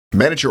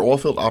Manage your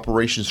oilfield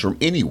operations from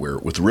anywhere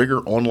with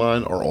Rigor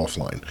online or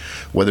offline.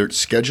 Whether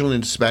it's scheduling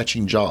and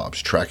dispatching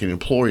jobs, tracking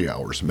employee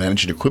hours,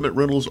 managing equipment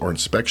rentals, or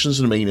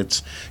inspections and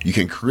maintenance, you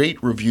can create,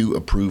 review,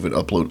 approve, and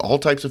upload all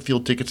types of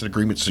field tickets and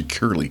agreements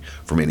securely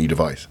from any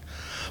device.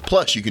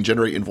 Plus, you can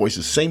generate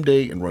invoices same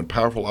day and run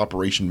powerful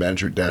operation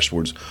management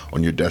dashboards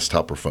on your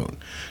desktop or phone.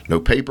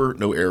 No paper,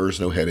 no errors,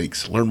 no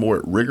headaches. Learn more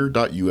at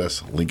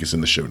rigor.us. Link is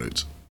in the show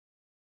notes.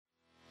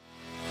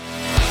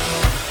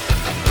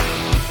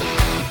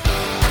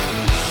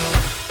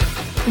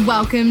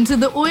 Welcome to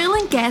the Oil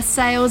and Gas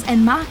Sales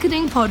and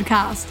Marketing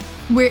Podcast,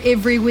 where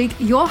every week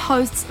your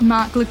hosts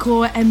Mark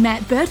LaCour and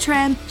Matt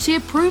Bertram share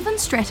proven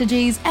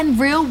strategies and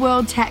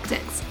real-world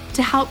tactics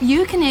to help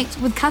you connect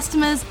with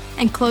customers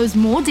and close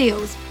more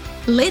deals.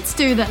 Let's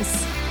do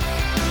this.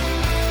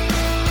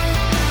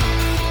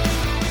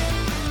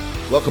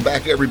 Welcome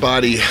back,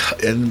 everybody.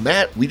 And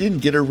Matt, we didn't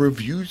get a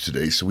review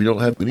today, so we don't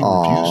have any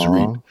reviews to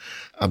read.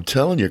 I'm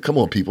telling you, come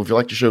on, people. If you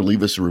like the show,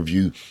 leave us a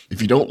review.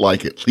 If you don't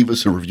like it, leave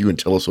us a review and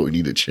tell us what we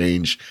need to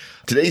change.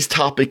 Today's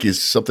topic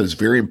is something that's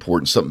very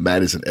important, something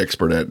Matt is an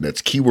expert at, and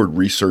that's keyword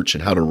research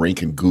and how to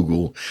rank in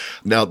Google.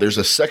 Now, there's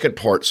a second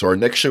part, so our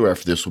next show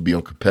after this will be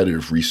on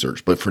competitive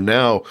research. But for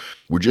now,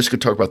 we're just going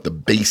to talk about the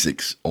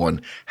basics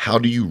on how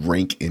do you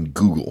rank in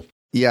Google.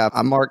 Yeah,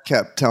 Mark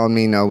kept telling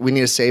me, no, we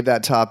need to save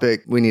that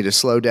topic. We need to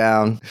slow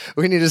down.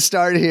 We need to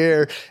start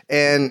here.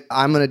 And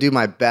I'm going to do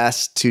my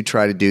best to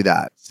try to do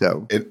that.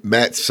 So, and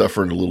Matt's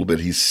suffering a little bit.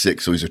 He's sick,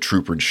 so he's a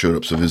trooper and showed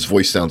up. So his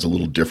voice sounds a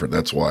little different.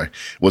 That's why. It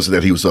wasn't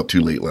that he was up too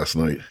late last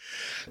night.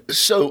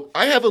 So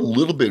I have a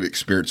little bit of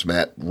experience,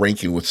 Matt,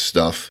 ranking with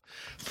stuff.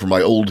 For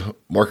my old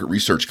market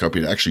research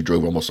company, I actually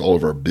drove almost all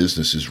of our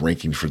businesses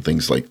ranking for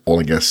things like oil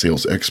and gas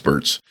sales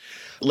experts.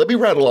 Let me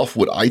rattle off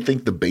what I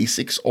think the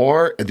basics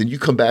are, and then you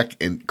come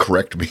back and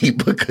correct me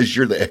because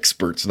you're the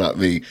experts, not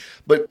me.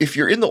 But if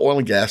you're in the oil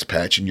and gas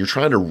patch and you're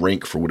trying to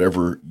rank for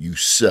whatever you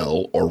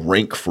sell or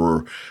rank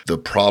for the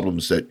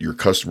problems that your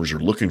customers are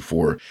looking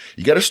for,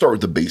 you got to start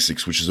with the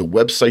basics, which is a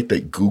website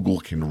that Google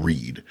can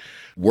read.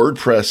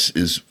 WordPress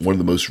is one of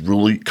the most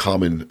really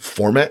common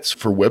formats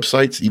for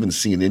websites. Even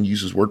CNN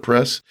uses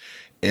WordPress.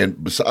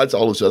 And besides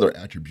all those other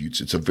attributes,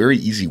 it's a very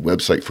easy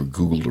website for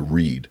Google to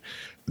read.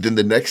 Then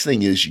the next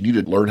thing is you need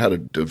to learn how to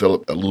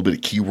develop a little bit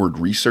of keyword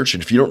research.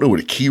 And if you don't know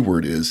what a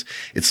keyword is,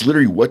 it's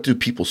literally what do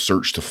people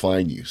search to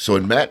find you. So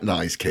in Matt and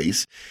I's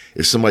case,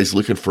 if somebody's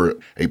looking for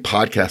a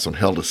podcast on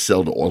how to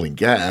sell to oil and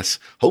gas,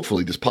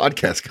 hopefully this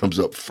podcast comes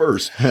up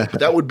first. But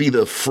that would be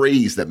the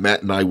phrase that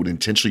Matt and I would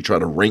intentionally try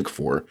to rank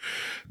for.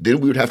 Then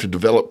we would have to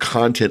develop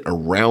content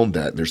around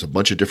that. And there's a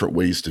bunch of different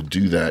ways to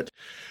do that.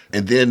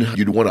 And then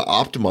you'd want to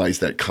optimize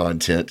that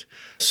content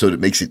so that it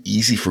makes it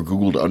easy for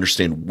Google to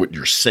understand what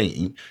you're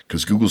saying,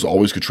 because Google's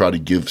always going to try to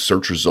give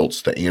search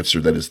results the answer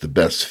that is the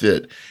best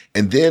fit.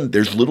 And then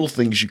there's little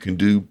things you can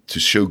do to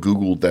show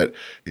Google that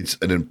it's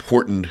an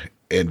important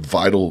and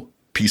vital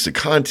piece of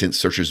content,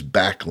 such as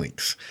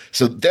backlinks.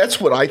 So that's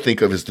what I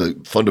think of as the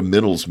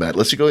fundamentals, Matt.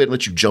 Let's go ahead and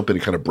let you jump in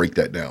and kind of break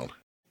that down.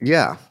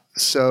 yeah.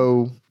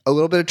 So a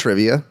little bit of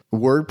trivia.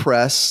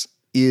 WordPress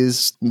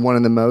is one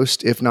of the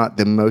most, if not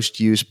the most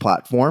used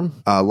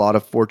platform. A lot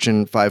of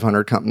Fortune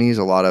 500 companies,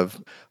 a lot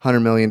of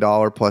 $100 million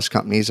plus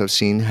companies I've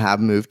seen have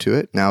moved to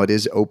it. Now it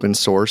is open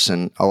source,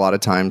 and a lot of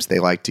times they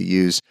like to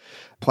use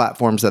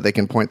platforms that they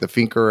can point the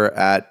finger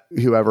at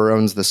whoever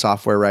owns the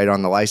software right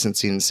on the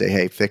licensing and say,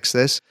 hey, fix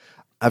this.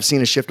 I've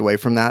seen a shift away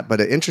from that, but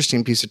an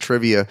interesting piece of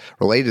trivia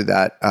related to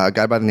that, a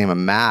guy by the name of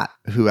Matt,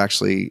 who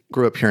actually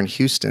grew up here in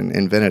Houston,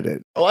 invented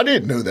it. Oh, I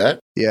didn't know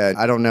that. Yeah,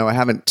 I don't know. I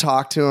haven't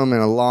talked to him in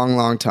a long,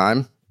 long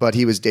time, but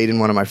he was dating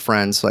one of my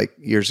friends like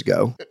years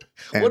ago.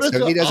 And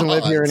so he doesn't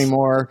live here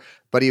anymore,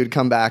 but he would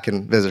come back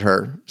and visit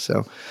her.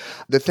 So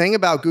the thing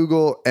about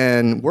Google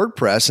and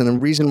WordPress, and the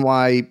reason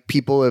why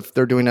people, if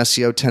they're doing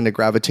SEO, tend to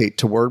gravitate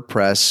to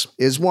WordPress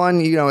is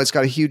one, it's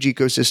got a huge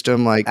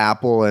ecosystem like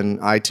Apple and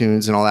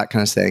iTunes and all that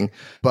kind of thing.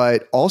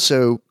 But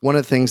also one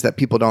of the things that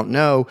people don't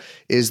know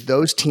is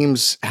those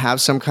teams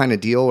have some kind of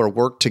deal or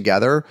work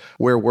together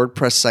where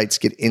WordPress sites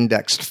get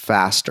indexed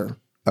faster.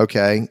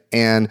 Okay.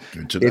 And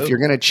if you're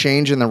going to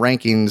change in the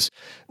rankings,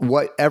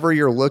 whatever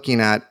you're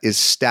looking at is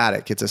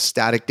static. It's a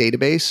static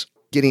database.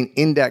 Getting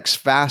indexed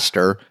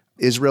faster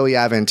is really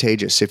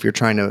advantageous if you're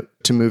trying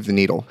to move the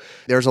needle.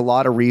 There's a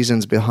lot of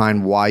reasons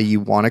behind why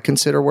you want to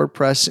consider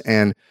WordPress,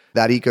 and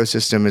that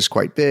ecosystem is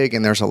quite big,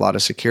 and there's a lot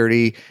of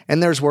security,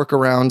 and there's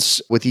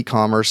workarounds with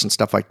e-commerce and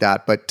stuff like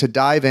that. But to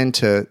dive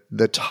into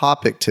the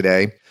topic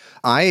today,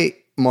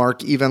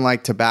 Mark, even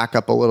like to back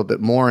up a little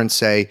bit more and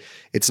say,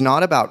 it's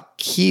not about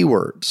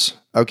keywords,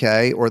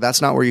 okay? Or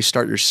that's not where you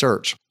start your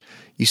search.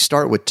 You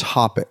start with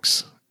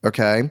topics,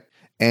 okay?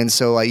 And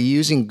so like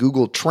using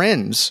Google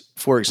Trends,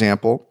 for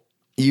example,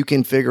 you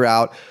can figure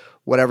out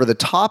whatever the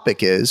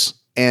topic is,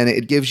 and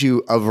it gives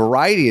you a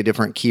variety of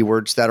different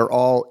keywords that are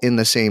all in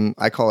the same,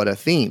 I call it a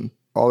theme,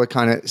 all the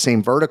kind of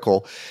same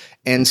vertical.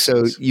 And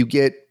so you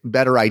get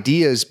better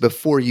ideas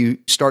before you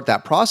start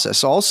that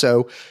process.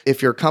 Also,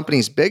 if your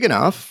company's big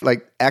enough,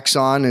 like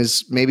Exxon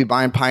is maybe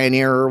buying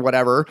Pioneer or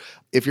whatever,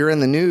 if you're in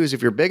the news,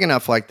 if you're big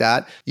enough like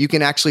that, you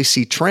can actually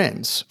see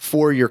trends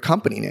for your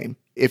company name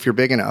if you're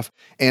big enough.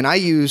 And I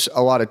use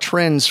a lot of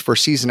trends for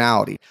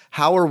seasonality.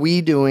 How are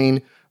we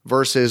doing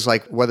versus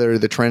like whether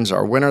the trends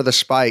are? When are the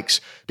spikes?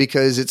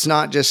 Because it's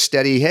not just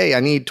steady, hey, I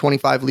need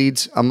 25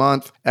 leads a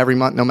month, every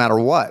month, no matter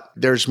what.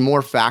 There's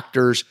more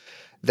factors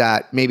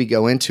that maybe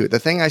go into it. The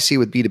thing I see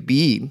with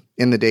B2B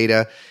in the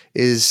data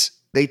is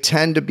they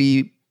tend to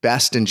be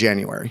best in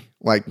January.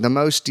 Like the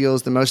most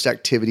deals, the most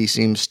activity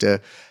seems to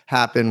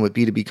happen with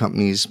B2B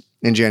companies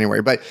in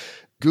January. But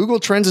Google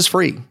Trends is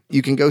free.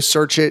 You can go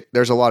search it.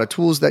 There's a lot of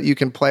tools that you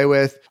can play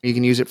with. You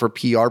can use it for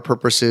PR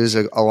purposes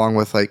along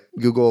with like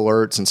Google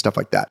Alerts and stuff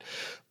like that.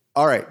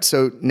 All right.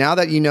 So now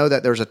that you know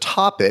that there's a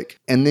topic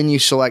and then you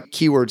select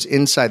keywords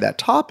inside that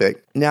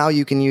topic, now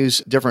you can use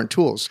different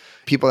tools.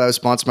 People that have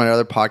sponsored my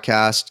other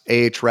podcast,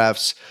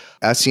 Ahrefs,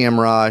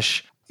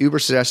 SEMrush,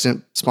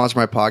 Ubersuggest sponsored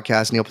my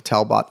podcast. Neil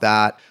Patel bought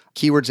that.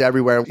 Keywords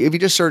everywhere. If you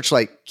just search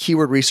like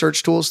keyword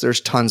research tools,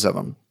 there's tons of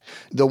them.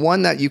 The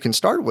one that you can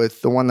start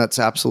with, the one that's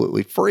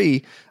absolutely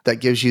free, that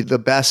gives you the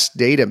best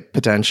data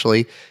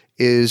potentially,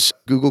 is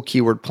Google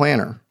Keyword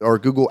Planner or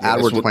Google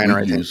AdWords Planner,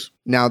 I think.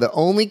 Now, the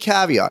only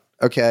caveat,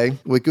 okay,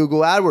 with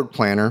Google AdWords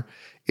Planner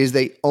is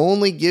they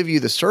only give you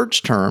the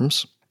search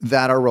terms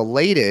that are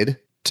related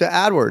to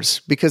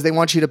AdWords because they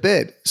want you to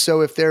bid.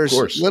 So if there's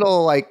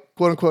little like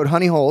quote unquote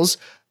honey holes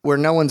where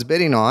no one's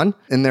bidding on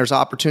and there's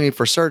opportunity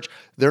for search,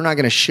 they're not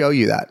going to show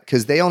you that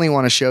because they only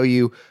want to show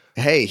you,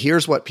 hey,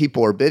 here's what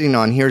people are bidding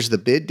on. Here's the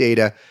bid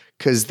data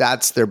because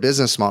that's their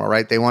business model,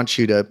 right? They want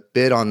you to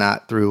bid on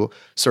that through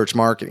search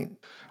marketing.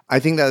 I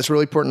think that's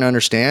really important to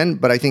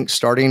understand, but I think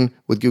starting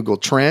with Google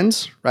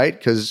Trends, right?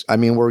 Because I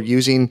mean, we're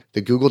using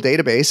the Google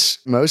database,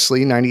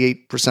 mostly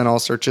 98% all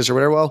searches or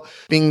whatever. Well,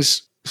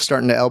 Bing's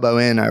starting to elbow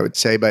in, I would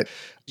say, but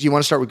you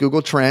want to start with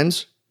Google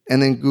Trends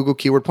and then Google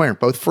Keyword Planner,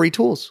 both free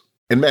tools.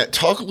 And Matt,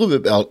 talk a little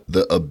bit about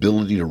the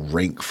ability to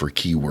rank for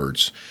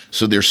keywords.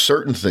 So there's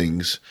certain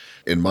things,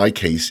 in my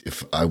case,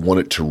 if I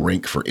wanted to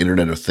rank for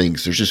Internet of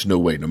Things, there's just no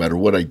way. No matter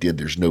what I did,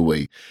 there's no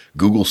way.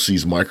 Google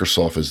sees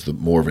Microsoft as the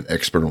more of an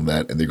expert on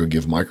that, and they're going to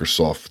give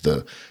Microsoft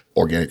the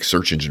organic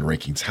search engine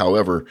rankings.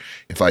 However,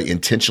 if I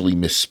intentionally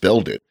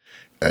misspelled it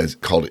as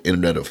called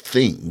Internet of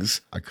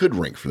Things, I could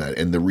rank for that.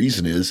 And the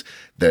reason is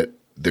that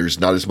there's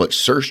not as much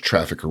search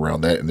traffic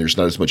around that, and there's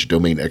not as much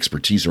domain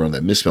expertise around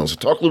that misspelling. So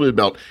talk a little bit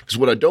about, because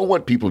what I don't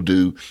want people to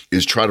do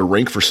is try to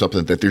rank for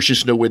something that there's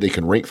just no way they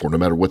can rank for no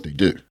matter what they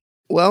do.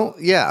 Well,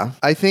 yeah,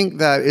 I think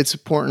that it's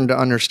important to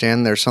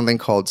understand there's something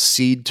called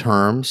seed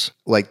terms,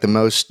 like the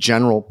most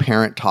general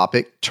parent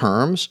topic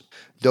terms.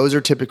 Those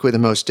are typically the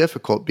most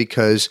difficult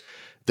because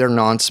they're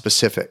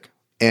non-specific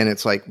and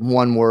it's like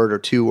one word or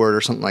two word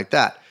or something like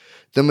that.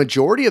 The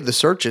majority of the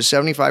searches,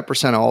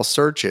 75% of all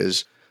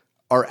searches,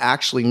 are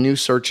actually new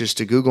searches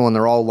to Google, and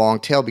they're all long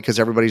tail because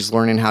everybody's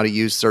learning how to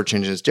use search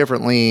engines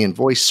differently, and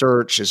voice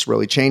search is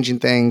really changing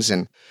things.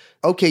 And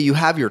okay, you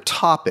have your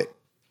topic.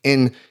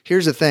 And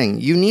here's the thing,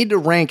 you need to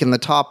rank in the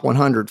top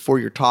 100 for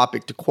your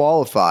topic to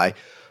qualify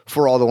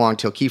for all the long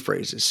tail key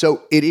phrases.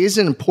 So it is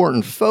an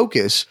important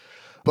focus,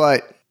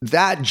 but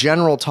that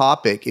general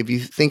topic, if you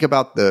think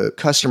about the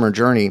customer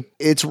journey,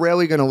 it's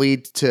rarely going to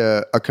lead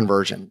to a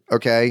conversion,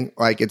 okay?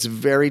 Like it's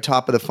very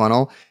top of the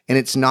funnel, and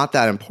it's not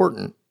that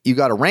important. You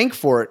got to rank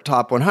for it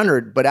top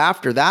 100, but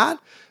after that,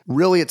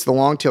 really it's the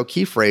long tail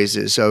key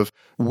phrases of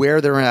where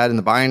they're at in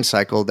the buying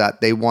cycle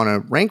that they want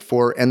to rank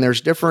for. And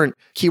there's different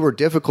keyword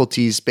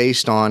difficulties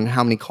based on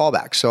how many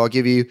callbacks. So I'll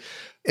give you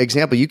an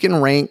example. You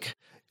can rank,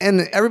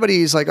 and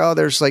everybody's like, oh,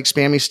 there's like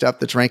spammy stuff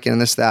that's ranking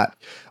and this, that.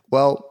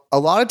 Well, a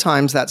lot of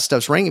times that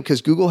stuff's ranking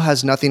because Google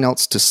has nothing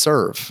else to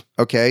serve.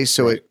 Okay.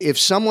 So right. If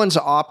someone's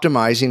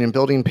optimizing and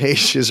building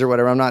pages or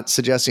whatever, I'm not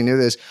suggesting to do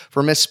this,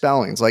 for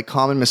misspellings, like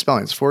common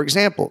misspellings. For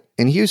example,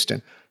 in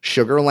Houston,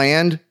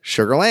 Sugarland,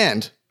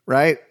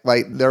 right?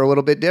 Like they're a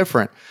little bit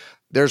different.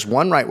 There's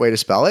one right way to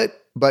spell it,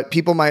 but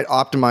people might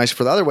optimize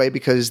for the other way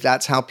because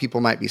that's how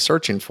people might be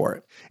searching for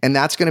it. And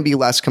that's going to be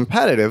less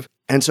competitive.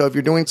 And so if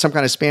you're doing some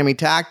kind of spammy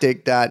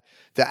tactic that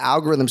the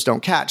algorithms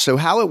don't catch. So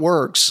how it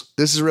works,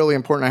 this is really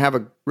important. I have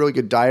a really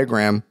good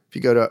diagram. If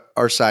you go to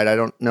our site, I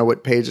don't know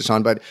what page it's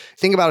on, but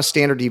think about a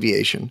standard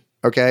deviation,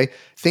 okay?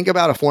 Think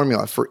about a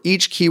formula. For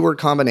each keyword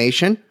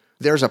combination,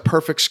 there's a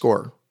perfect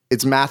score.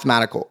 It's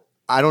mathematical.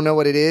 I don't know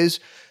what it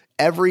is.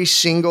 Every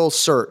single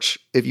search,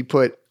 if you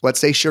put, let's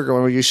say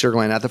Sugarland, we use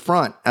Sugarland at the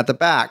front, at the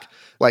back,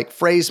 like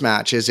phrase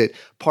match, is it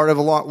part of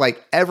a long,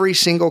 like every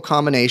single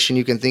combination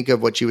you can think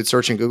of what you would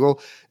search in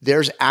Google,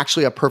 there's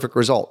actually a perfect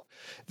result.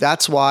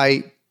 That's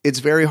why it's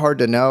very hard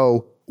to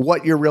know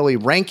what you're really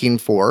ranking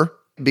for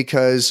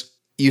because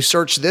you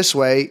search this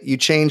way, you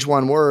change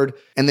one word,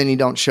 and then you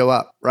don't show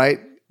up, right?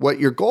 what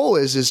your goal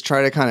is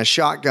try to kind of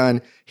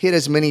shotgun, hit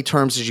as many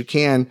terms as you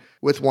can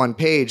with one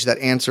page that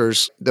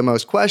answers the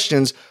most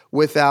questions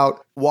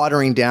without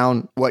watering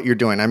down what you're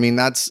doing. I mean,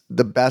 that's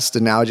the best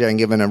analogy I can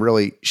give in a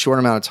really short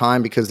amount of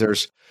time because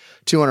there's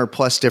 200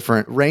 plus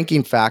different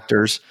ranking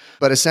factors.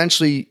 But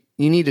essentially,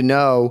 you need to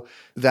know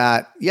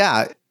that,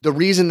 the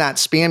reason that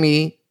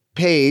spammy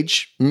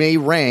page may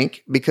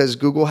rank because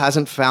Google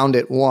hasn't found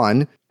it,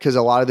 one, because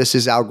a lot of this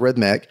is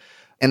algorithmic,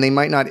 and they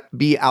might not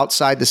be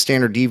outside the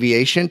standard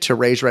deviation to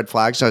raise red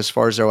flags as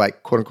far as their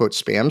like quote unquote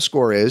spam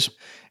score is.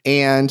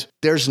 And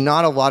there's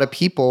not a lot of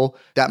people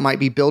that might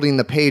be building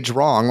the page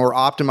wrong or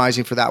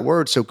optimizing for that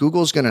word. So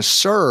Google's going to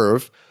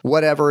serve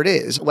whatever it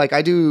is. Like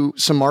I do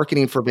some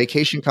marketing for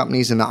vacation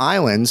companies in the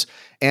islands,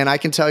 and I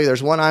can tell you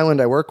there's one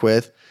island I work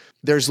with.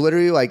 There's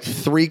literally like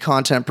 3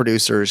 content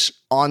producers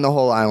on the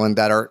whole island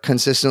that are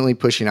consistently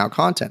pushing out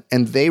content,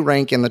 and they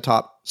rank in the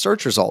top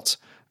search results.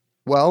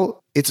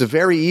 Well, it's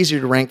very easy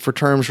to rank for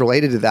terms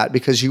related to that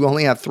because you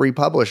only have 3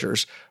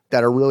 publishers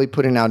that are really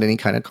putting out any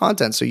kind of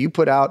content. So you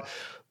put out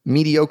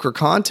mediocre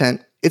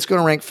content, it's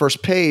going to rank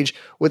first page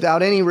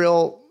without any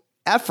real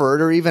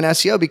effort or even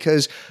SEO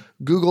because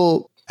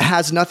Google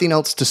has nothing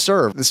else to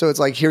serve. So it's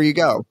like, here you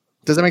go.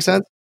 Does that make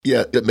sense?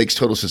 Yeah, that makes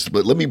total sense.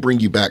 But let me bring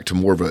you back to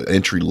more of an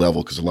entry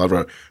level because a lot of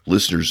our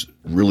listeners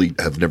really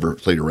have never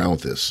played around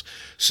with this.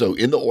 So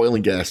in the oil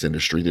and gas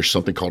industry, there's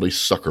something called a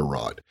sucker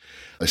rod.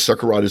 A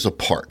sucker rod is a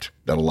part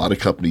that a lot of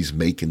companies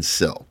make and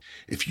sell.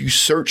 If you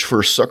search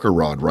for a sucker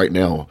rod right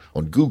now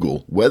on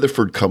Google,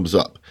 Weatherford comes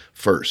up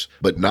first,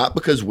 but not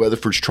because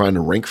Weatherford's trying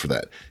to rank for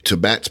that. To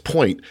Matt's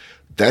point,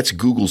 that's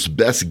Google's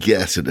best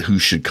guess at who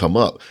should come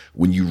up.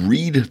 When you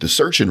read the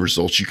search end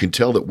results, you can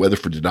tell that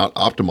Weatherford did not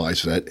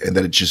optimize for that and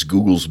that it's just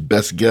Google's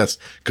best guess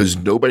because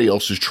nobody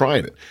else is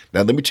trying it.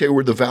 Now, let me tell you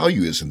where the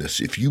value is in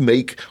this. If you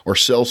make or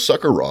sell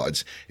sucker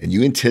rods and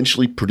you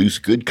intentionally produce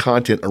good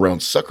content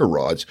around sucker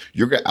rods,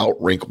 you're going to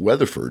outrank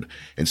Weatherford.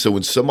 And so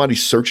when somebody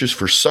searches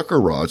for sucker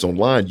rods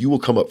online, you will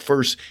come up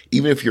first,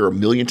 even if you're a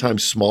million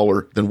times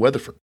smaller than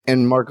Weatherford.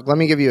 And Mark, let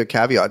me give you a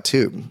caveat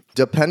too.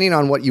 Depending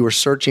on what you were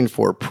searching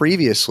for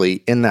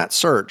previously in that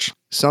search,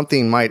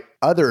 something might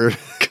other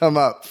come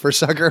up for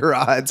sucker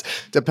rods,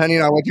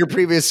 depending on what your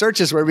previous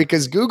searches were,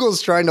 because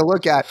Google's trying to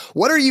look at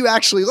what are you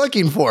actually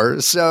looking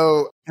for.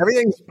 So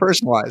everything's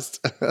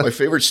personalized. My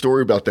favorite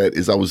story about that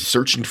is I was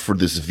searching for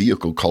this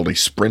vehicle called a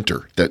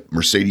Sprinter that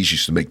Mercedes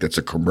used to make. That's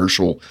a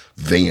commercial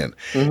van.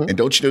 Mm-hmm. And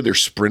don't you know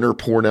there's Sprinter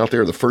porn out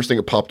there? The first thing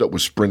that popped up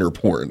was Sprinter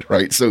porn,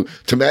 right? So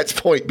to Matt's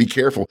point, be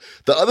careful.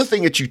 The other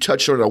thing that you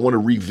touched on, I want to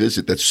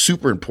revisit that's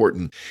super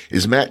important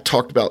is Matt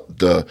talked about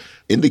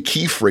in the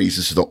key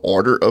phrases, the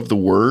order of the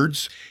words.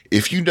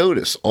 If you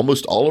notice,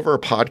 almost all of our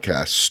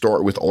podcasts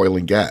start with oil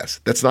and gas.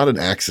 That's not an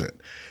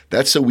accident.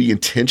 That's so we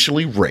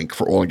intentionally rank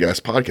for oil and gas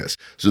podcasts.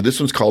 So this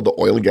one's called the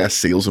Oil and Gas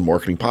Sales and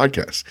Marketing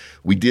Podcast.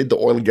 We did the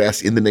oil and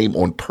gas in the name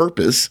on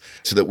purpose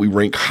so that we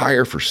rank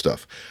higher for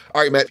stuff.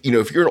 All right, Matt,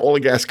 if you're an oil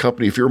and gas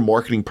company, if you're a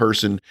marketing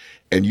person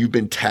and you've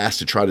been tasked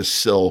to try to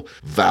sell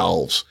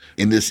valves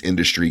in this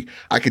industry,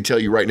 I can tell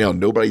you right now,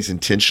 nobody's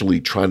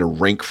intentionally trying to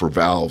rank for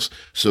valves.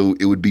 So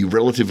it would be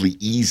relatively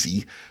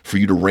easy for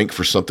you to rank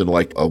for something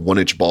like a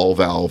 1-inch ball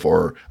valve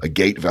or a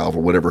gate valve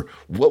or whatever.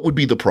 What would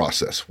be the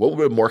process? What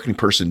would a marketing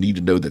person need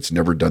to know that's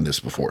never done this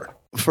before?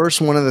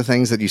 First, one of the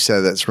things that you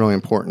said that's really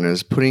important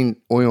is putting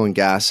oil and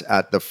gas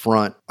at the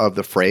front of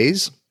the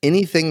phrase.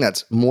 Anything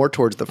that's more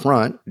towards the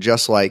front,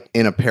 just like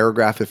in a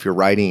paragraph, if you're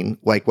writing,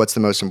 like what's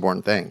the most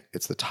important thing?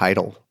 It's the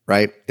title,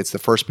 right? It's the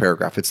first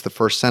paragraph. It's the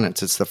first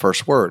sentence. It's the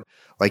first word.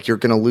 Like you're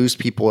going to lose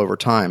people over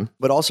time.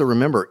 But also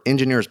remember,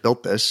 engineers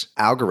built this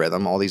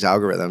algorithm, all these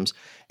algorithms,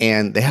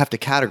 and they have to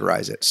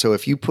categorize it. So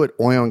if you put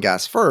oil and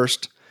gas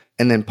first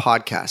and then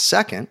podcast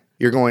second,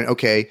 you're going,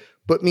 okay,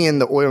 put me in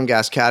the oil and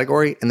gas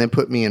category and then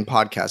put me in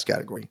podcast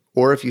category.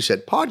 Or if you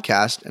said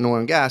podcast and oil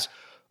and gas,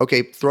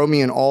 okay, throw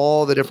me in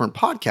all the different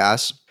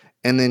podcasts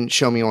and then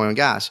show me oil and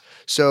gas.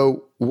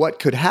 So what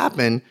could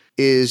happen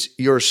is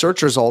your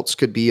search results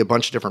could be a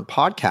bunch of different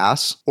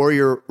podcasts, or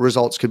your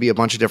results could be a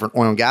bunch of different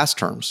oil and gas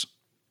terms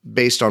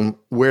based on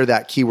where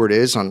that keyword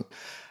is, on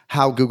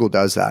how Google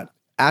does that.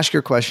 Ask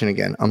your question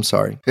again. I'm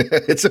sorry.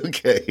 It's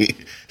okay.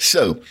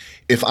 So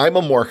if I'm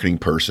a marketing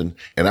person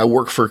and I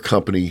work for a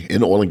company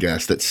in oil and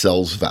gas that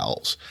sells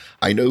valves,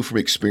 I know from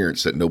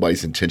experience that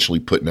nobody's intentionally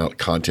putting out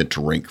content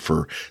to rank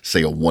for,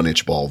 say, a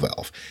 1-inch ball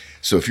valve.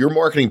 So if you're a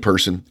marketing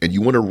person and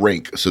you want to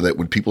rank so that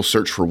when people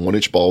search for a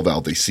 1-inch ball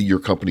valve, they see your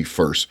company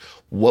first,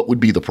 what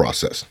would be the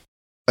process?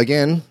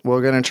 Again,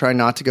 we're going to try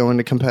not to go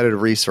into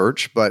competitive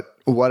research, but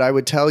what I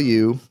would tell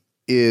you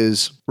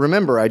is,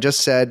 remember, I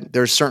just said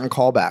there's certain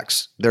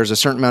callbacks. There's a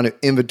certain amount of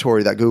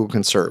inventory that Google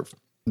can serve.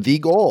 The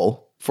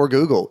goal for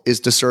Google is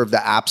to serve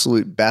the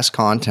absolute best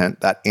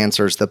content that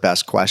answers the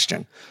best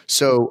question.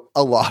 So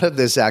a lot of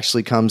this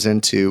actually comes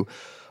into,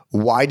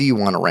 why do you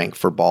want to rank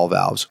for ball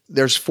valves?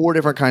 There's 4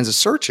 different kinds of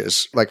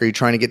searches. Like, are you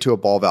trying to get to a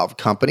ball valve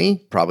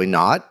company? Probably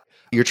not.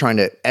 You're trying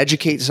to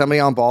educate somebody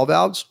on ball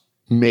valves?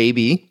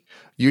 Maybe.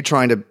 You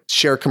trying to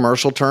share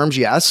commercial terms?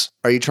 Yes.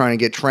 Are you trying to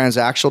get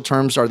transactional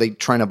terms? Are they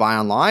trying to buy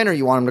online, or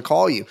you want them to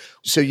call you?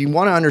 So you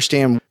want to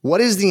understand,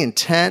 what is the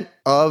intent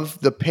of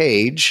the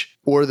page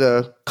or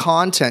the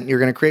content you're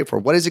going to create for?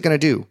 What is it going to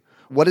do?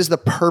 What is the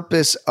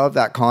purpose of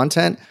that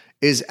content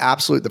is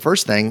absolute the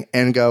first thing.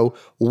 And go,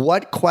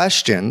 what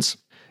questions,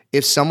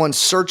 if someone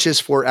searches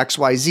for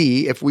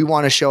XYZ, if we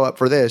want to show up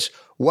for this,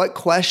 what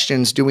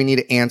questions do we need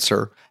to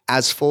answer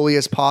as fully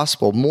as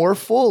possible, more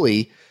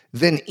fully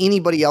than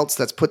anybody else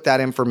that's put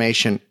that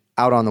information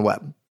out on the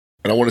web?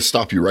 And I want to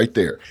stop you right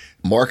there.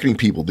 Marketing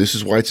people, this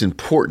is why it's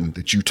important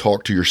that you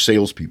talk to your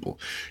salespeople.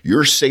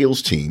 Your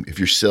sales team, if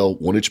you sell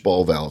 1-inch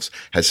ball valves,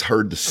 has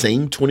heard the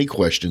same 20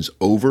 questions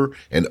over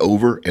and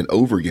over and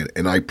over again.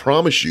 And I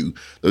promise you,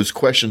 those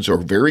questions are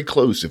very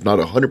close, if not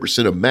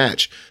 100% a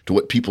match to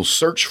what people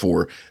search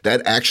for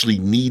that actually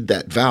need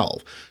that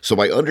valve. So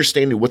by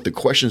understanding what the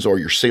questions are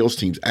your sales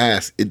teams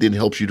ask, it then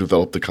helps you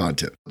develop the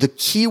content. The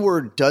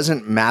keyword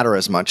doesn't matter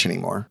as much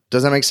anymore.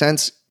 Does that make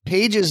sense?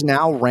 Pages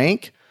now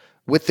rank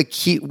with the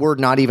keyword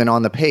not even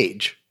on the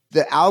page.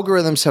 The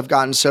algorithms have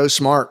gotten so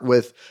smart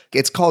with,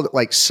 it's called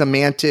like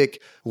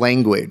semantic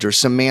language or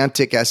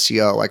semantic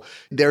SEO. Like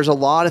there's a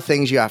lot of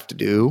things you have to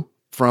do,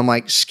 from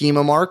like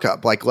schema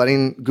markup, like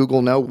letting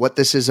Google know what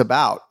this is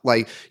about.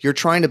 Like you're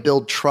trying to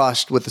build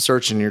trust with the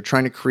search and you're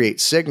trying to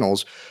create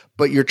signals,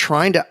 but you're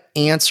trying to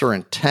answer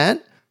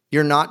intent.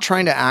 You're not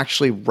trying to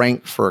actually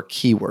rank for a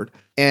keyword.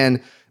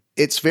 And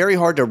it's very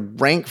hard to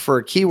rank for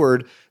a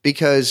keyword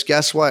because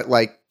guess what?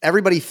 Like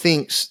everybody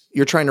thinks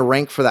you're trying to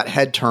rank for that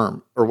head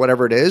term or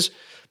whatever it is.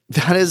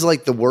 That is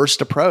like the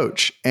worst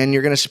approach, and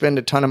you're going to spend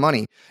a ton of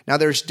money. Now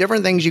there's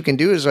different things you can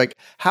do, is like,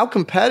 how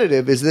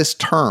competitive is this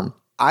term?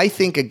 I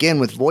think again,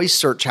 with voice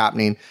search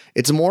happening,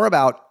 it's more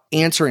about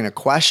answering a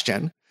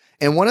question.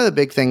 And one of the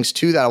big things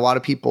too that a lot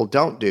of people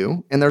don't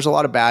do, and there's a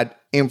lot of bad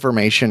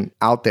information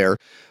out there,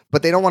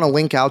 but they don't want to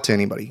link out to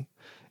anybody.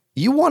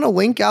 You want to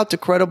link out to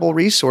credible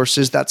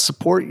resources that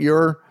support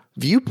your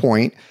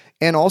viewpoint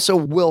and also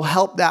will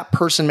help that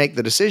person make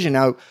the decision.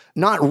 Now,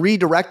 not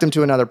redirect them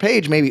to another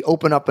page, maybe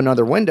open up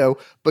another window,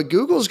 but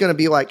Google's going to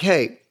be like,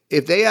 hey,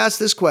 if they ask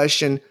this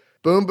question,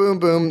 boom, boom,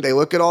 boom, they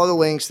look at all the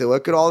links, they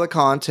look at all the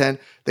content,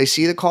 they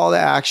see the call to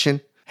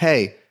action.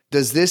 Hey,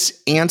 does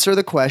this answer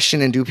the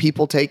question and do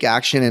people take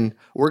action? And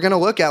we're going to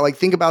look at, like,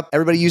 think about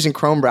everybody using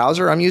Chrome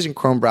browser. I'm using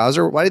Chrome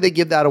browser. Why did they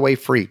give that away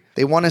free?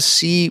 They want to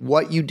see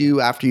what you do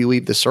after you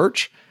leave the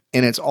search.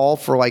 And it's all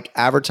for like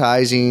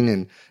advertising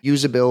and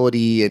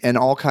usability and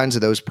all kinds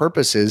of those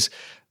purposes.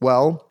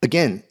 Well,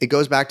 again, it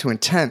goes back to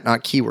intent,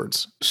 not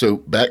keywords. So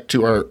back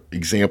to our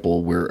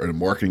example where a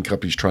marketing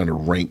company is trying to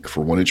rank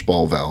for 1-inch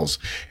ball valves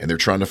and they're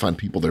trying to find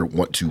people that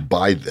want to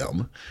buy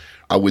them.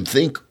 I would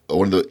think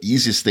one of the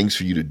easiest things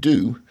for you to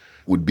do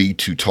would be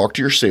to talk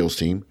to your sales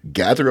team,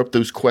 gather up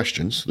those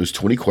questions, those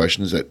 20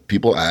 questions that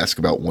people ask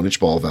about 1-inch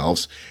ball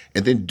valves,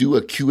 and then do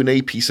a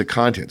Q&A piece of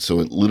content. So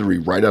it literally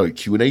write out a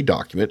Q&A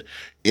document.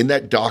 In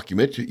that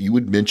document, you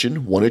would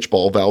mention 1-inch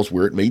ball valves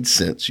where it made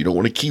sense. You don't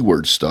want to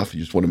keyword stuff.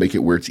 You just want to make it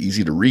where it's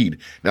easy to read.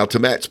 Now, to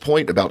Matt's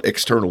point about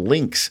external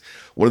links,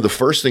 one of the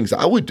first things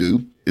I would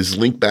do is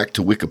link back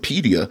to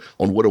Wikipedia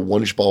on what a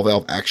 1-inch ball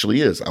valve actually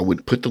is. I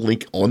would put the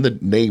link on the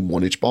name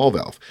 1-inch ball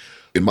valve.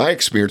 In my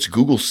experience,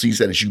 Google sees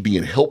that as you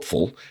being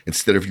helpful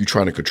instead of you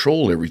trying to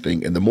control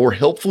everything. And the more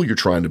helpful you're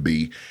trying to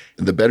be,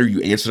 and the better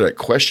you answer that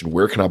question,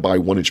 where can I buy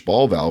 1-inch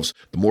ball valves,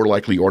 the more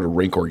likely you are to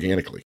rank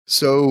organically.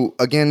 So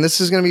again,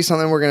 this is going to be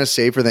something we're going to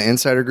save for the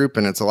insider group,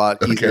 and it's a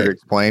lot easier to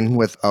explain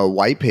with a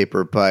white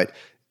paper, but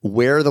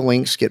where the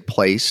links get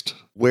placed,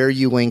 where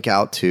you link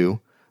out to,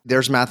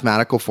 there's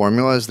mathematical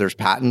formulas, there's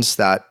patents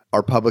that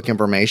are public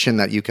information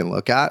that you can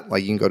look at.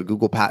 Like you can go to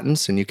Google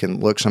Patents and you can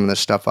look some of this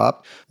stuff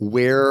up,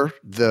 where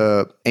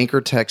the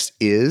anchor text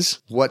is,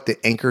 what the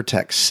anchor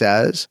text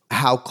says,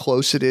 how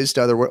close it is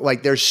to other words.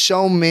 Like there's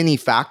so many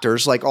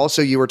factors. Like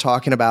also you were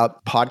talking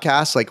about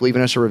podcasts, like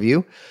leaving us a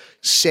review.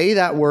 Say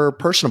that we're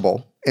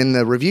personable in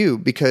the review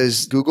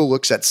because Google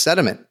looks at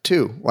sentiment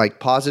too, like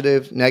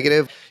positive,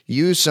 negative.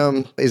 Use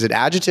some, is it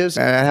adjectives?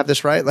 I have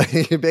this right? Like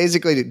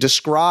basically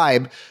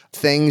describe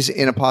things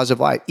in a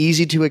positive light,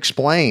 easy to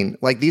explain.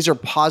 Like these are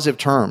positive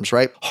terms,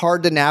 right?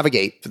 Hard to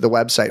navigate the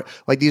website.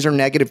 Like these are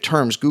negative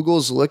terms.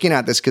 Google's looking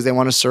at this because they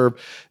want to serve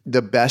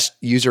the best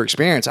user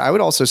experience. I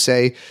would also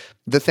say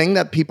the thing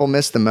that people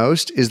miss the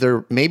most is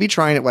they're maybe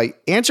trying to, like,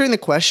 answering the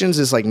questions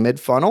is like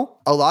mid-funnel.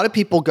 A lot of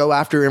people go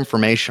after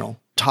informational,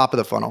 top of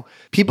the funnel.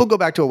 People go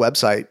back to a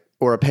website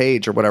or a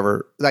page or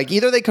whatever. Like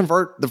either they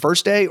convert the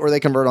first day or they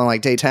convert on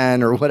like day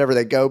 10 or whatever.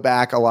 They go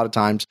back a lot of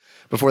times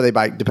before they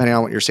buy, depending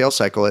on what your sales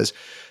cycle is.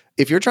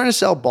 If you're trying to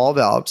sell ball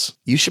valves,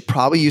 you should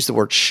probably use the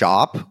word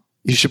shop.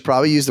 You should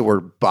probably use the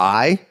word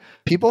buy.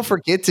 People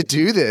forget to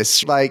do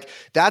this. Like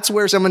that's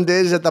where someone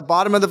is at the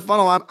bottom of the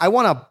funnel. I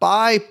want to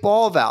buy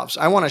ball valves.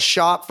 I want to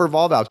shop for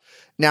ball valves.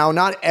 Now,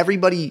 not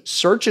everybody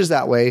searches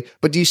that way,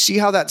 but do you see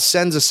how that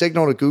sends a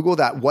signal to Google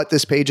that what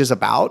this page is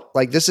about?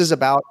 Like this is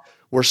about,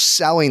 we're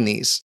selling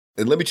these.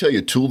 And let me tell you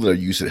a tool that I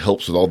use that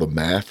helps with all the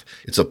math.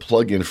 It's a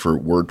plugin for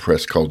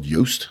WordPress called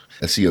Yoast,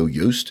 SEO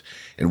Yoast.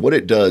 And what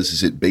it does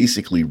is it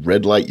basically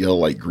red light, yellow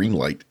light, green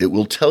light. It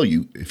will tell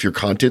you if your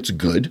content's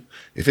good.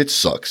 If it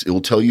sucks, it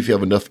will tell you if you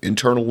have enough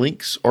internal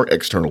links or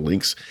external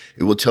links.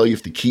 It will tell you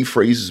if the key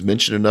phrase is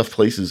mentioned enough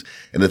places.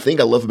 And the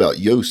thing I love about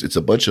Yoast, it's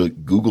a bunch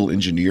of Google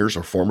engineers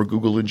or former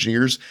Google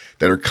engineers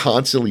that are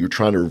constantly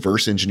trying to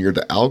reverse engineer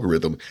the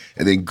algorithm.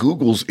 And then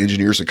Google's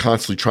engineers are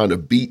constantly trying to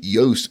beat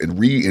Yoast and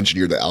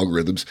re-engineer the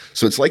algorithms.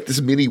 So it's like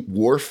this mini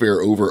warfare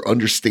over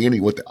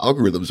understanding what the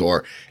algorithms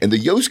are. And the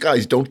Yoast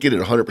guys don't get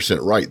it 100%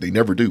 right. They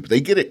never do, but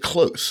they get it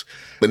close.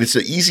 But it's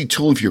an easy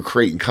tool if you're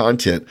creating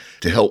content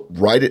to help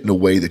write it in a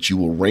way that you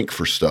will rank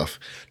for stuff.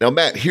 Now,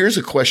 Matt, here's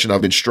a question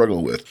I've been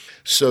struggling with.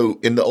 So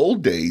in the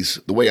old days,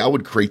 the way I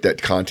would create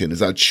that content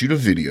is I'd shoot a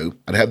video,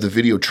 I'd have the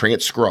video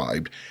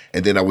transcribed,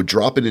 and then I would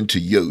drop it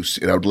into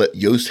Yoast, and I would let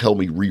Yoast help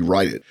me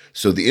rewrite it.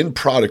 So the end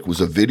product was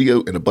a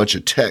video and a bunch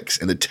of text,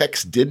 and the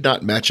text did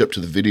not match up to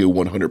the video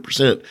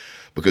 100%.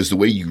 Because the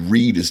way you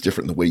read is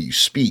different than the way you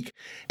speak.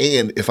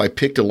 And if I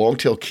picked a long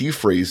tail key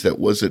phrase that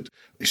wasn't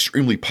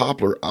extremely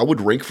popular, I would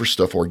rank for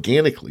stuff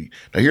organically.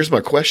 Now, here's my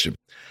question.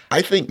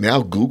 I think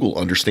now Google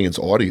understands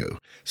audio.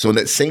 So in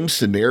that same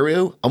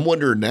scenario, I'm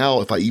wondering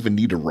now if I even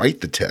need to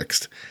write the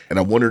text. And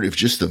I'm wondering if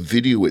just the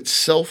video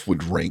itself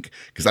would rank,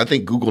 because I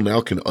think Google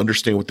now can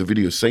understand what the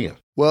video is saying.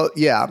 Well,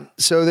 yeah.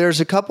 So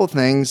there's a couple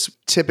things.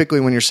 Typically,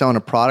 when you're selling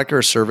a product or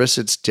a service,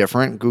 it's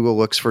different. Google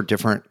looks for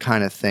different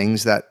kind of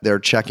things that they're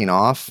checking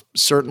off.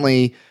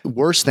 Certainly, the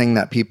worst thing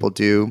that people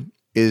do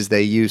is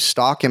they use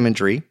stock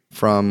imagery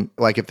from,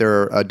 like if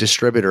they're a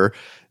distributor,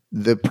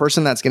 the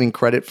person that's getting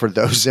credit for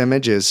those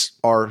images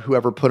are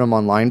whoever put them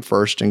online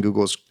first, and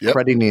Google's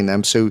crediting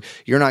them. So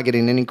you're not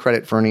getting any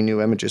credit for any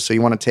new images. So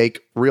you want to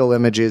take real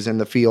images in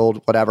the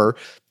field, whatever.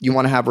 You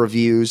want to have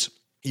reviews.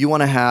 You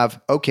want to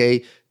have,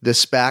 the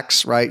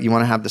specs, right? You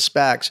want to have the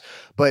specs,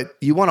 but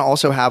you want to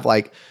also have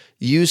like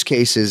use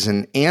cases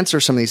and answer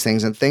some of these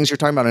things and things you're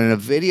talking about. And a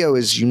video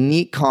is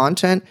unique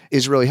content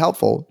is really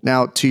helpful.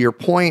 Now, to your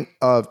point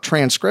of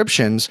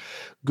transcriptions,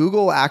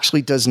 Google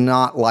actually does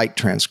not like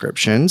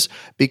transcriptions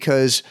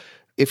because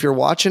if you're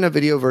watching a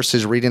video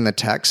versus reading the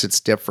text, it's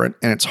different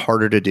and it's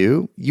harder to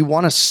do. You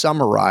want to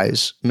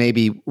summarize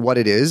maybe what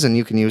it is, and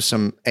you can use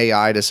some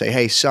AI to say,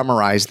 hey,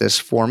 summarize this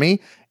for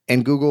me.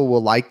 And Google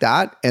will like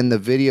that. And the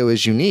video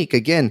is unique.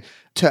 Again,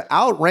 to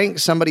outrank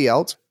somebody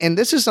else. And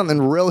this is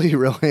something really,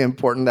 really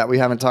important that we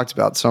haven't talked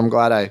about. So I'm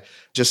glad I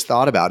just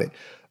thought about it.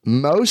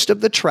 Most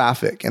of the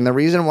traffic, and the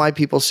reason why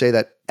people say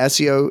that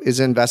SEO is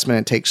an investment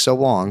and takes so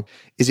long,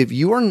 is if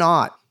you are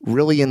not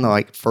really in the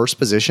like first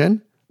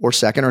position or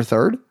second or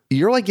third,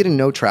 you're like getting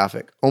no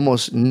traffic,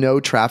 almost no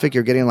traffic.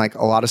 You're getting like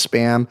a lot of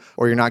spam,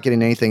 or you're not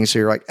getting anything. So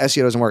you're like,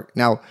 SEO doesn't work.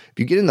 Now, if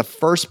you get in the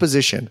first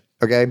position,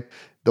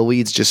 the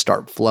leads just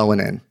start flowing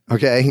in.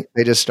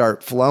 They just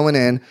start flowing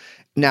in.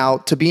 Now,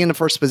 to be in the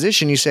first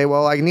position, you say,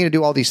 well, I need to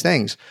do all these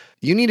things.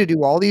 You need to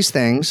do all these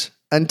things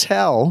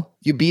until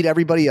you beat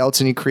everybody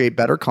else and you create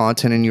better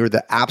content and you're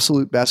the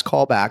absolute best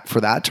callback for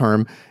that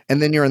term.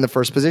 And then you're in the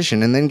first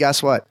position. And then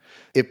guess what?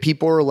 If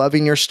people are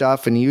loving your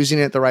stuff and using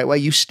it the right way,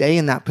 you stay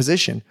in that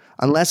position.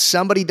 Unless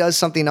somebody does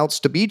something else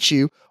to beat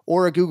you,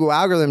 or a Google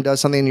algorithm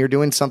does something and you're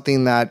doing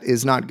something that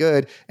is not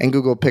good and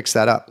Google picks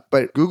that up.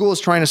 But Google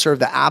is trying to serve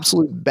the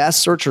absolute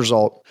best search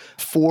result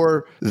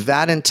for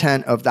that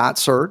intent of that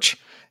search.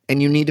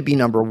 And you need to be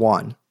number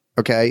one.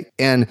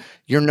 And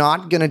you're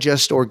not going to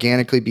just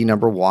organically be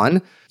number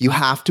one. You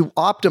have to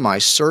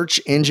optimize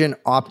search engine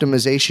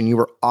optimization. You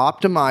are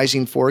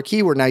optimizing for a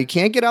keyword. Now, you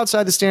can't get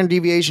outside the standard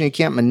deviation. You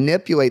can't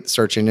manipulate the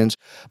search engines,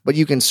 but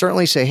you can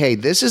certainly say, hey,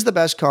 this is the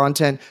best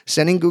content,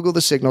 sending Google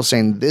the signal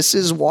saying this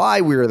is why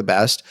we're the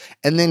best.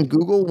 And then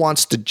Google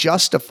wants to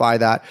justify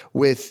that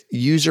with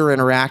user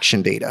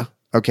interaction data.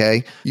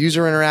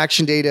 User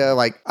interaction data,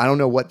 like I don't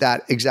know what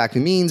that exactly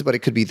means, but it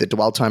could be the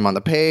dwell time on the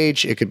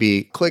page. It could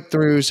be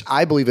click-throughs.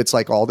 I believe it's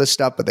like all this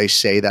stuff, but they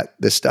say that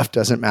this stuff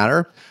doesn't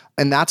matter.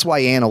 And that's why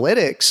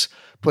analytics,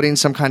 putting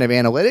some kind of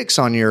analytics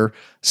on your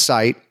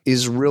site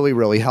is really,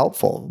 really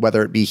helpful,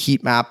 whether it be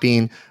heat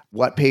mapping,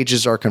 what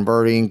pages are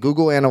converting,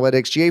 Google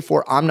Analytics,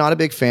 GA4. I'm not a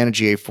big fan of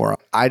GA4.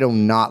 I do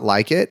not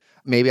like it.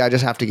 Maybe I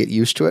just have to get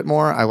used to it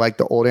more. I like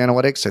the old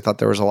analytics. I thought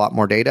there was a lot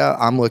more data.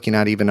 I'm looking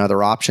at even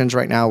other options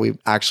right now. We've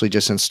actually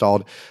just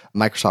installed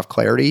Microsoft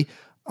Clarity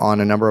on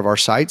a number of our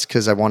sites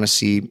because I want to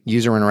see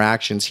user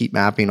interactions, heat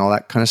mapping, all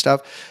that kind of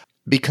stuff,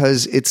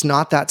 because it's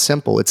not that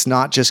simple. It's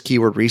not just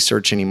keyword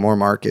research anymore,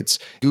 Mark. It's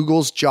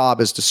Google's job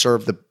is to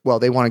serve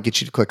they want to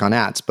get you to click on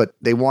ads, but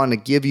they want to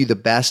give you the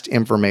best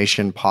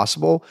information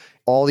possible.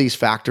 All these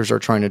factors are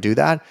trying to do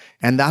that.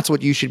 And that's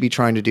what you should be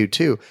trying to do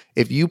too.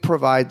 If you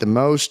provide the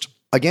most,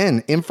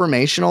 again,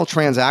 informational,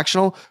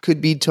 transactional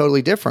could be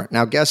totally different.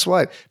 Now, guess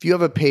what? If you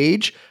have a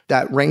page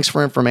that ranks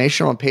for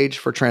informational and a page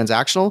for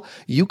transactional,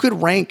 you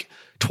could rank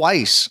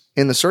twice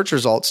in the search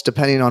results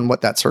depending on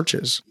what that search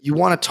is. You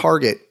want to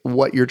target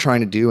what you're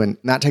trying to do, and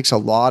that takes a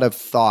lot of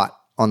thought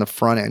on the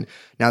front end.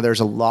 Now, there's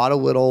a lot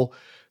of little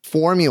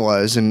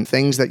formulas and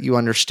things that you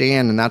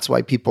understand, and that's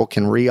why people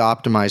can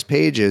re-optimize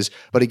pages.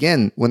 But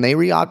again, when they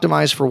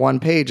re-optimize for one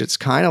page, it's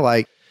kind of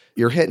like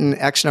you're hitting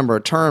X number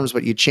of terms,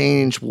 but you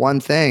change one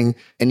thing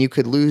and you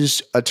could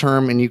lose a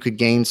term and you could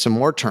gain some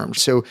more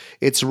terms. So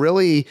it's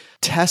really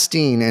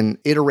testing and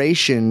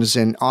iterations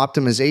and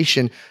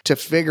optimization to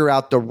figure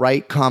out the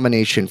right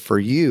combination for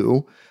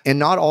you. And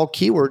not all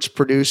keywords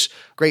produce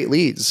great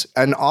leads.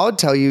 And I'll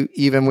tell you,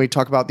 even when we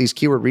talk about these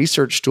keyword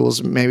research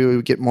tools, maybe we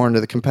would get more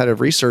into the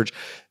competitive research,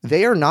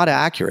 they are not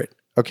accurate.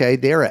 Okay.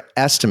 They're an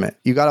estimate.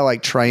 You got to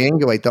like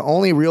triangulate. The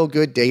only real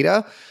good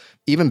data,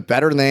 even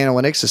better than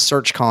analytics, is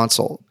Search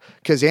Console.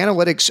 Because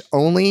analytics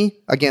only,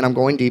 again, I'm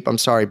going deep, I'm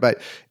sorry,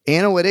 but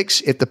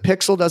analytics, if the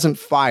pixel doesn't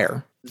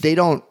fire, they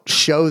don't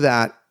show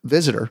that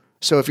visitor.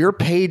 So if your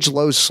page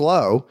loads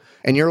slow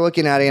and you're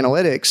looking at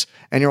analytics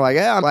and you're like,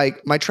 yeah,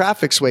 like my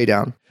traffic's way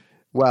down.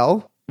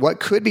 Well, what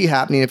could be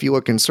happening if you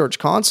look in Search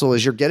Console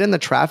is you're getting the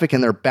traffic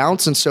and they're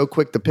bouncing so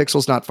quick the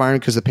pixel's not firing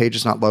because the page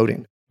is not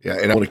loading. Yeah,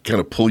 and I want to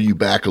kind of pull you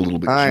back a little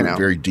bit. I know.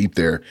 Very deep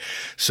there.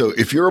 So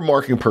if you're a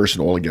marketing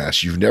person, oil and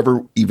gas, you've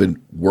never even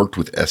worked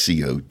with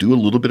SEO, do a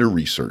little bit of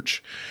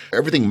research.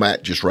 Everything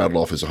Matt just rattled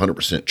off is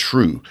 100%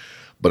 true.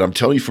 But I'm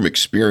telling you from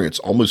experience,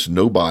 almost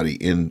nobody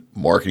in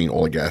marketing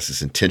oil and gas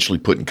is intentionally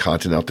putting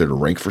content out there to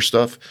rank for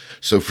stuff.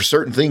 So for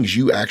certain things,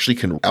 you actually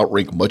can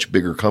outrank much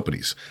bigger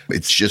companies.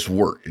 It's just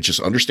work. It's just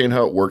understand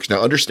how it works.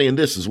 Now, understand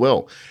this as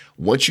well.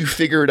 Once you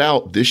figure it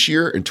out this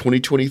year in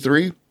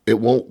 2023, it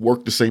won't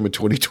work the same in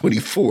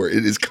 2024.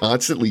 It is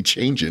constantly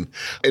changing.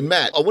 And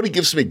Matt, I want to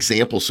give some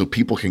examples so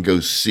people can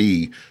go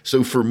see.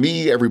 So for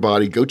me,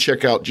 everybody, go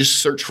check out, just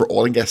search for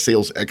oil and gas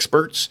sales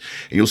experts,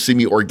 and you'll see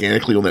me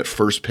organically on that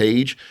first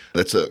page.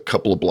 That's a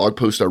couple of blog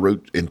posts I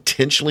wrote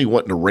intentionally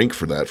wanting to rank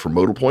for that for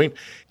MotorPoint.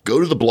 Go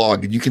to the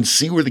blog and you can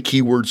see where the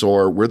keywords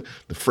are, where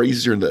the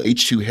phrases are in the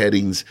H2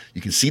 headings.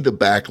 You can see the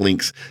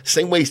backlinks.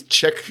 Same way,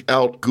 check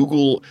out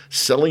Google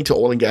selling to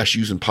oil and gas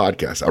using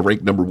podcasts. I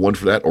rank number 1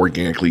 for that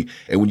organically.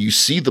 And when you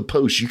see the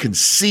post, you can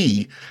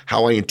see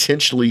how I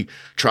intentionally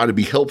try to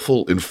be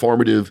helpful,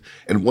 informative.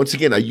 And once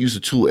again, I use the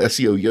tool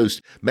SEO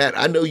Yoast. Matt,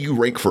 I know you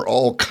rank for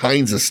all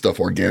kinds of stuff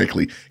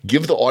organically.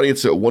 Give the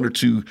audience 1 or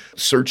 2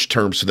 search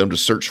terms for them to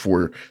search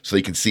for so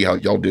they can see how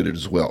y'all did it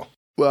as well.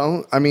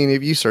 Well, I mean,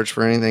 if you search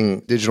for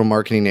anything, digital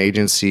marketing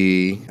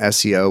agency,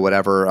 SEO,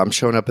 whatever, I'm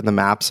showing up in the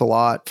maps a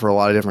lot for a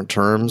lot of different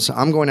terms.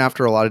 I'm going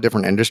after a lot of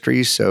different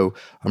industries, so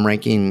I'm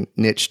ranking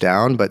niche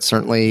down, but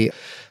certainly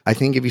I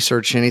think if you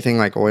search anything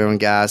like oil and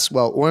gas,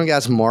 well, oil and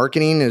gas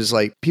marketing is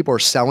like people are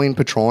selling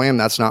petroleum.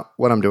 That's not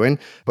what I'm doing.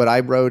 But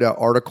I wrote an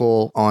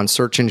article on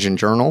Search Engine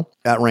Journal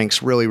that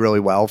ranks really, really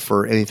well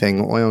for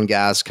anything oil and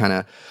gas kind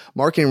of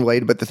marketing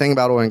related. But the thing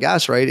about oil and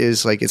gas, right,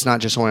 is like it's not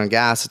just oil and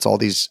gas, it's all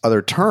these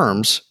other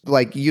terms.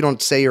 Like you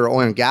don't say you're an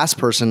oil and gas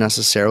person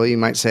necessarily. You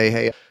might say,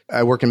 hey,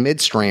 I work in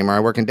midstream, or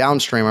I work in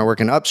downstream, I work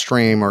in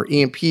upstream, or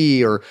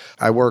E&P, or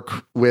I work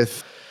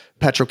with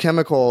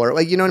petrochemical, or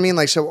like, you know what I mean?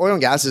 Like, so oil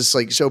and gas is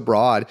like so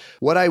broad.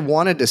 What I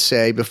wanted to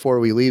say before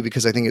we leave,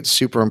 because I think it's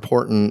super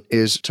important,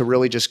 is to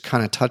really just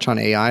kind of touch on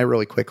AI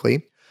really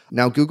quickly.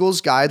 Now,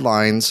 Google's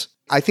guidelines,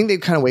 I think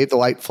they've kind of waved the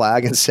white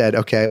flag and said,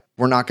 okay,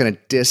 we're not going to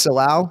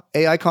disallow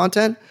AI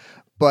content,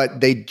 but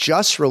they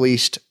just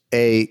released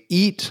a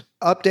EAT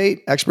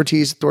update,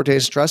 expertise,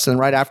 authoritative trust, and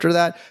right after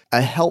that, a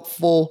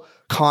helpful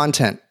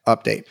content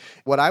update.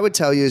 What I would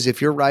tell you is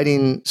if you're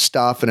writing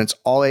stuff and it's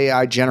all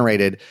AI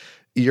generated,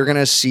 you're going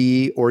to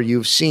see, or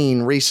you've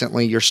seen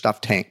recently, your stuff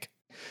tank.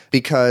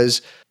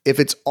 Because if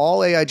it's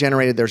all AI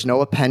generated, there's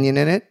no opinion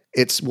in it.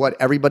 It's what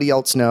everybody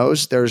else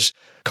knows. There's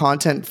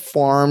content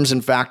farms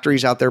and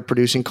factories out there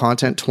producing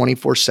content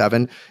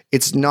 24/7.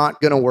 It's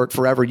not going to work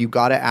forever. You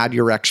got to add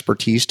your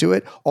expertise to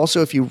it.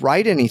 Also, if you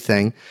write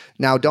anything,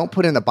 now don't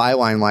put in the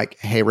byline like,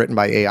 hey, written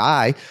by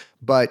AI,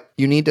 but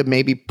you need to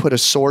maybe put a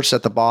source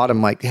at the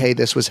bottom like, hey,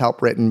 this was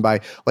help written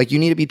by, like you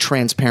need to be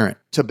transparent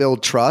to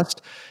build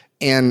trust.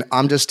 And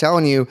I'm just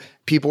telling you,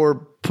 people were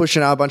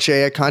pushing out a bunch of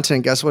AI content.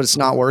 And guess what? It's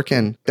not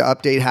working. The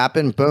update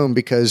happened, boom,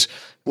 because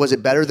was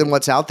it better than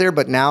what's out there?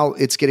 But now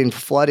it's getting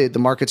flooded. The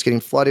market's getting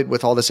flooded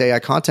with all this AI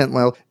content.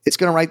 Well, it's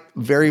going to write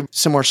very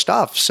similar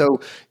stuff. So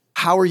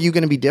how are you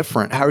going to be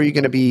different? How are you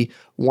going to be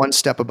one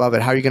step above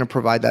it? How are you going to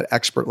provide that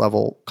expert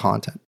level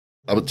content?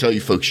 I will tell you,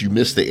 folks, you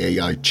missed the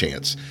AI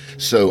chance.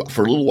 So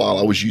for a little while,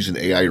 I was using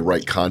AI to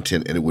write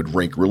content and it would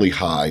rank really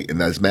high.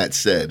 And as Matt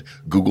said,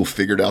 Google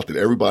figured out that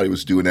everybody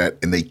was doing that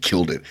and they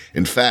killed it.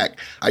 In fact,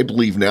 I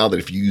believe now that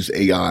if you use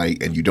AI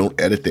and you don't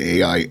edit the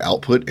AI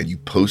output and you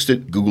post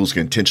it, Google's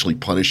going to intentionally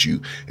punish you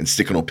and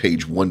stick it on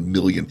page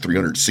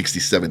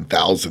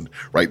 1,367,000,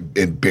 right,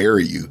 and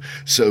bury you.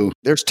 So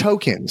there's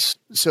tokens.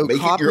 So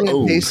copying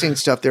and pasting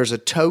stuff, there's a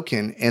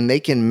token and they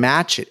can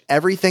match it.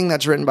 Everything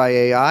that's written by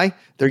AI,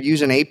 they're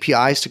using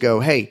APIs to go,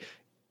 hey,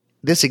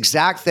 this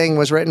exact thing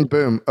was written,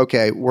 boom.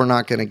 Okay, we're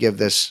not going to give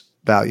this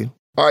value.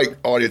 All right,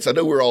 audience, I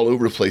know we're all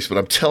over the place, but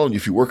I'm telling you,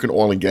 if you work in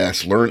oil and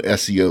gas, learn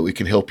SEO. It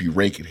can help you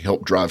rank and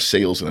help drive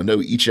sales. And I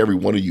know each and every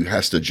one of you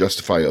has to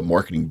justify a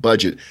marketing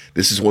budget.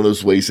 This is one of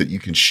those ways that you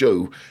can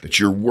show that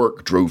your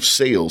work drove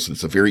sales. And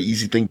it's a very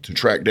easy thing to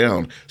track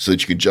down so that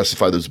you can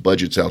justify those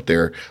budgets out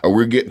there.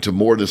 We're getting to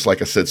more of this,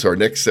 like I said, so our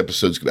next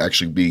episode is going to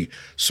actually be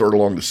sort of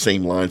along the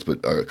same lines,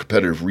 but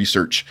competitive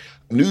research.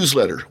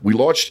 Newsletter. We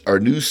launched our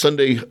new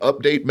Sunday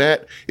update,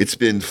 Matt. It's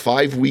been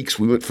 5 weeks.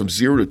 We went from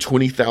 0 to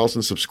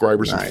 20,000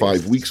 subscribers in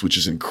 5 weeks, which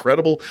is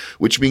incredible,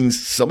 which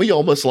means some of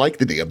y'all must like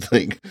the damn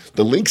thing.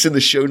 The link's in the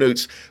show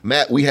notes.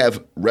 Matt, we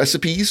have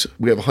recipes.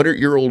 We have a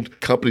 100-year-old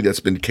company that's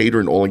been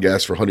catering oil and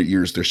gas for 100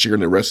 years. They're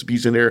sharing their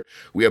recipes in there.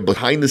 We have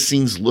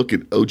behind-the-scenes look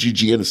at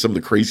OGGN and some of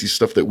the crazy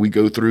stuff that we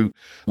go through.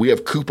 We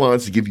have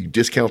coupons to give you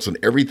discounts on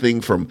everything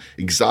from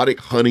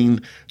exotic hunting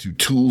to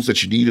tools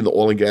that you need in the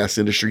oil and gas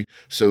industry.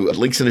 So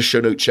links in the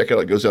show note. Check it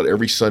out. It goes out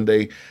every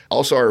Sunday.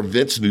 Also, our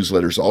events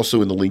newsletter is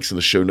also in the links in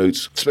the show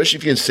notes. Especially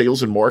if you're in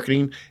sales and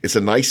marketing, it's a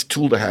nice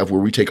tool to have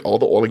where we take all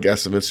the oil and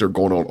gas events that are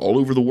going on all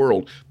over the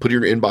world, put it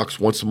in your inbox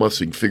once a month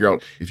so you can figure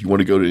out if you want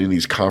to go to any of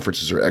these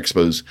conferences or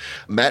expos.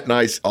 Matt and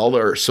I, all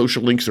our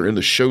social links are in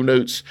the show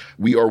notes.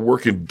 We are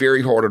working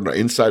very hard on our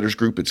insiders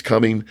group. It's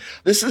coming.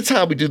 This is the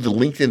time we do the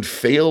LinkedIn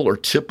fail or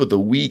tip of the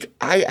week.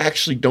 I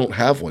actually don't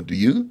have one. Do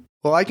you?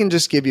 Well, I can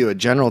just give you a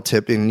general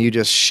tip and you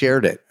just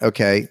shared it.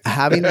 Okay.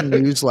 Having a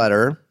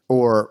newsletter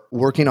or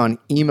working on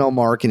email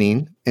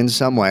marketing in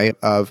some way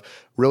of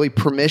really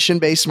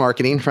permission-based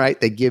marketing, right?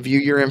 They give you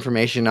your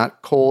information,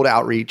 not cold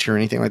outreach or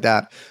anything like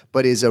that,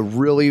 but is a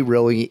really,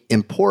 really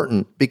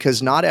important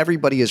because not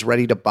everybody is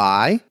ready to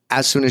buy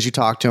as soon as you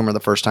talk to them or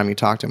the first time you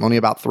talk to them. Only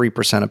about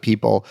 3% of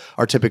people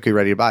are typically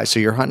ready to buy. So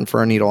you're hunting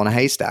for a needle in a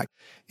haystack.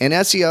 And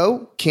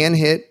SEO can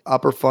hit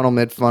upper funnel,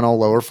 mid funnel,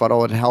 lower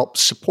funnel and help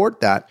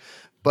support that.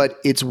 But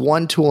it's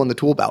one tool in the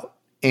tool belt.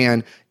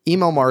 And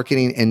email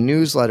marketing and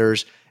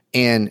newsletters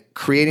and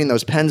creating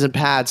those pens and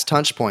pads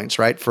touch points,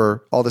 right,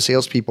 for all the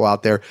salespeople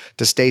out there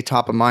to stay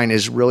top of mind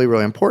is really,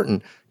 really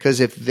important. Because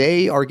if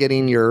they are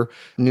getting your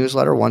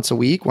newsletter once a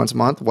week, once a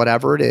month,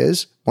 whatever it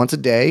is, once a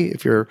day,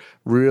 if you're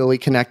really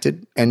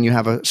connected and you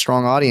have a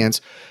strong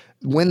audience,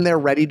 when they're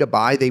ready to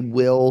buy, they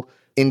will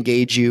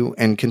engage you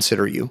and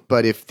consider you.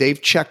 But if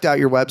they've checked out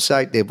your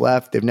website, they've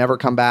left, they've never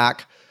come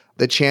back,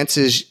 the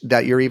chances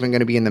that you're even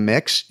going to be in the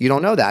mix, you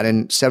don't know that.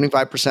 And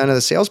 75% of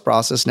the sales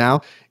process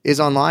now is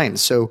online.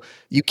 So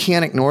you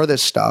can't ignore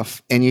this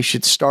stuff and you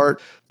should start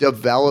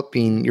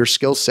developing your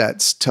skill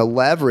sets to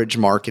leverage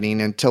marketing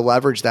and to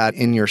leverage that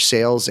in your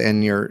sales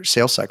and your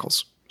sales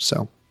cycles.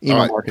 So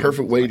all right,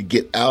 perfect way to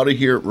get out of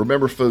here.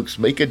 Remember, folks,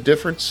 make a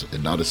difference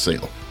and not a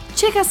sale.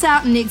 Check us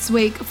out next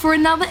week for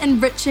another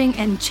enriching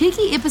and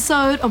cheeky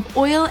episode of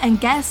Oil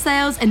and Gas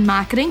Sales and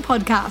Marketing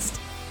Podcast,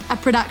 a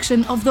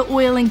production of the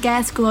Oil and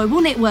Gas Global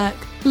Network.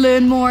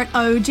 Learn more at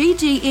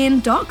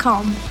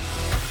oggn.com.